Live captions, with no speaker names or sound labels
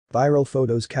Viral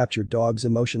photos captured dog's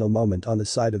emotional moment on the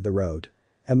side of the road.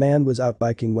 A man was out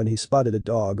biking when he spotted a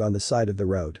dog on the side of the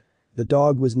road. The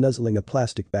dog was nuzzling a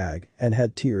plastic bag and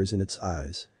had tears in its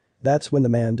eyes. That's when the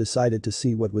man decided to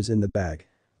see what was in the bag.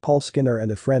 Paul Skinner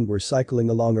and a friend were cycling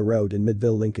along a road in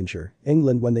Midville, Lincolnshire,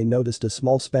 England when they noticed a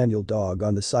small spaniel dog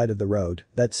on the side of the road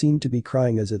that seemed to be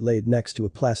crying as it laid next to a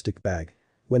plastic bag.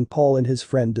 When Paul and his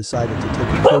friend decided to take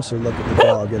a closer look at the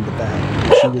dog and the bag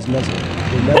that she was nuzzling,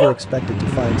 they never expected to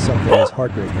find something as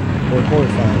heartbreaking or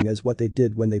horrifying as what they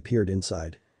did when they peered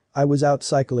inside. "I was out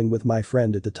cycling with my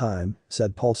friend at the time,"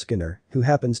 said Paul Skinner, who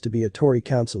happens to be a Tory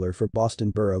councillor for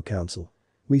Boston Borough Council.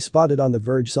 "We spotted on the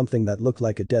verge something that looked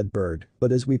like a dead bird,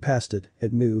 but as we passed it,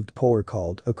 it moved," Paul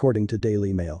recalled, according to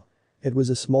Daily Mail. "It was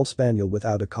a small spaniel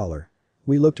without a collar.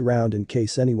 We looked around in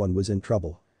case anyone was in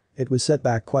trouble. It was set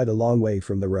back quite a long way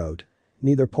from the road."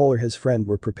 Neither Paul or his friend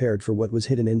were prepared for what was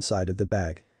hidden inside of the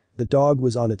bag. The dog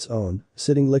was on its own,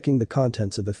 sitting licking the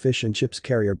contents of a fish and chips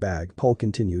carrier bag, Paul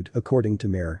continued, according to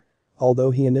Mirror.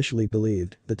 Although he initially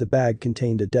believed that the bag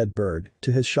contained a dead bird,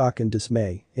 to his shock and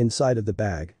dismay, inside of the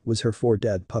bag was her 4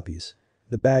 dead puppies.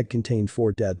 The bag contained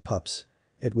 4 dead pups.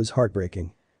 It was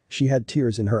heartbreaking. "She had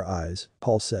tears in her eyes,"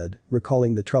 Paul said,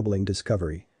 recalling the troubling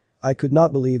discovery. "I could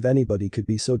not believe anybody could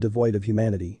be so devoid of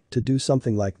humanity to do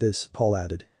something like this," Paul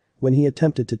added. When he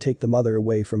attempted to take the mother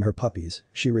away from her puppies,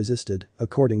 she resisted,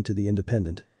 according to The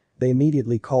Independent. They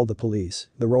immediately called the police,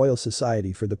 the Royal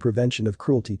Society for the Prevention of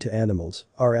Cruelty to Animals,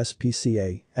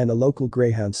 RSPCA, and a local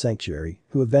greyhound sanctuary,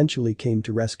 who eventually came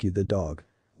to rescue the dog.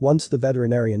 Once the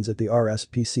veterinarians at the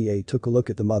RSPCA took a look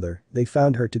at the mother, they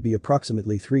found her to be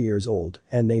approximately 3 years old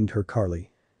and named her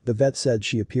Carly. The vet said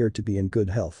she appeared to be in good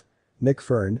health. Mick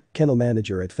Fern, kennel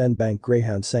manager at Fenbank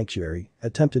Greyhound Sanctuary,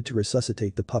 attempted to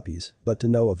resuscitate the puppies, but to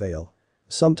no avail.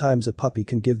 "Sometimes a puppy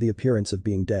can give the appearance of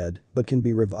being dead, but can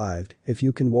be revived if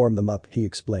you can warm them up," he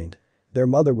explained. "Their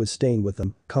mother was staying with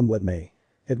them, come what may.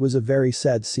 It was a very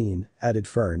sad scene," added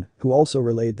Fern, who also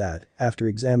relayed that, after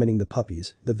examining the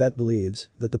puppies, the vet believes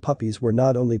that the puppies were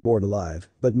not only born alive,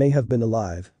 but may have been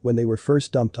alive when they were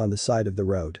first dumped on the side of the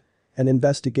road. An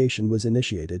investigation was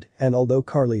initiated, and although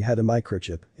Carly had a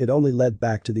microchip, it only led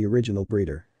back to the original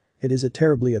breeder. "It is a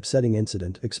terribly upsetting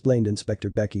incident," explained Inspector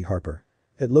Becky Harper.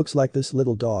 "It looks like this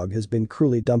little dog has been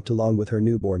cruelly dumped along with her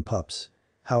newborn pups.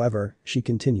 However," she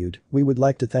continued, "we would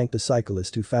like to thank the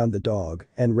cyclist who found the dog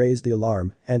and raised the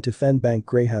alarm and to Fenbank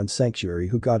Greyhound Sanctuary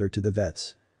who got her to the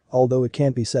vets. Although it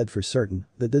can't be said for certain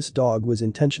that this dog was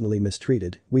intentionally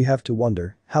mistreated, we have to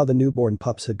wonder how the newborn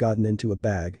pups had gotten into a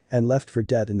bag and left for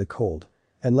dead in the cold.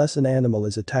 Unless an animal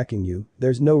is attacking you,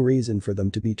 there's no reason for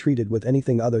them to be treated with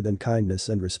anything other than kindness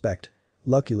and respect.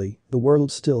 Luckily, the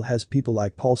world still has people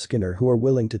like Paul Skinner who are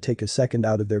willing to take a second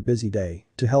out of their busy day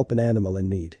to help an animal in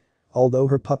need." Although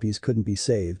her puppies couldn't be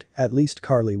saved, at least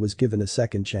Carly was given a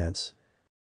second chance.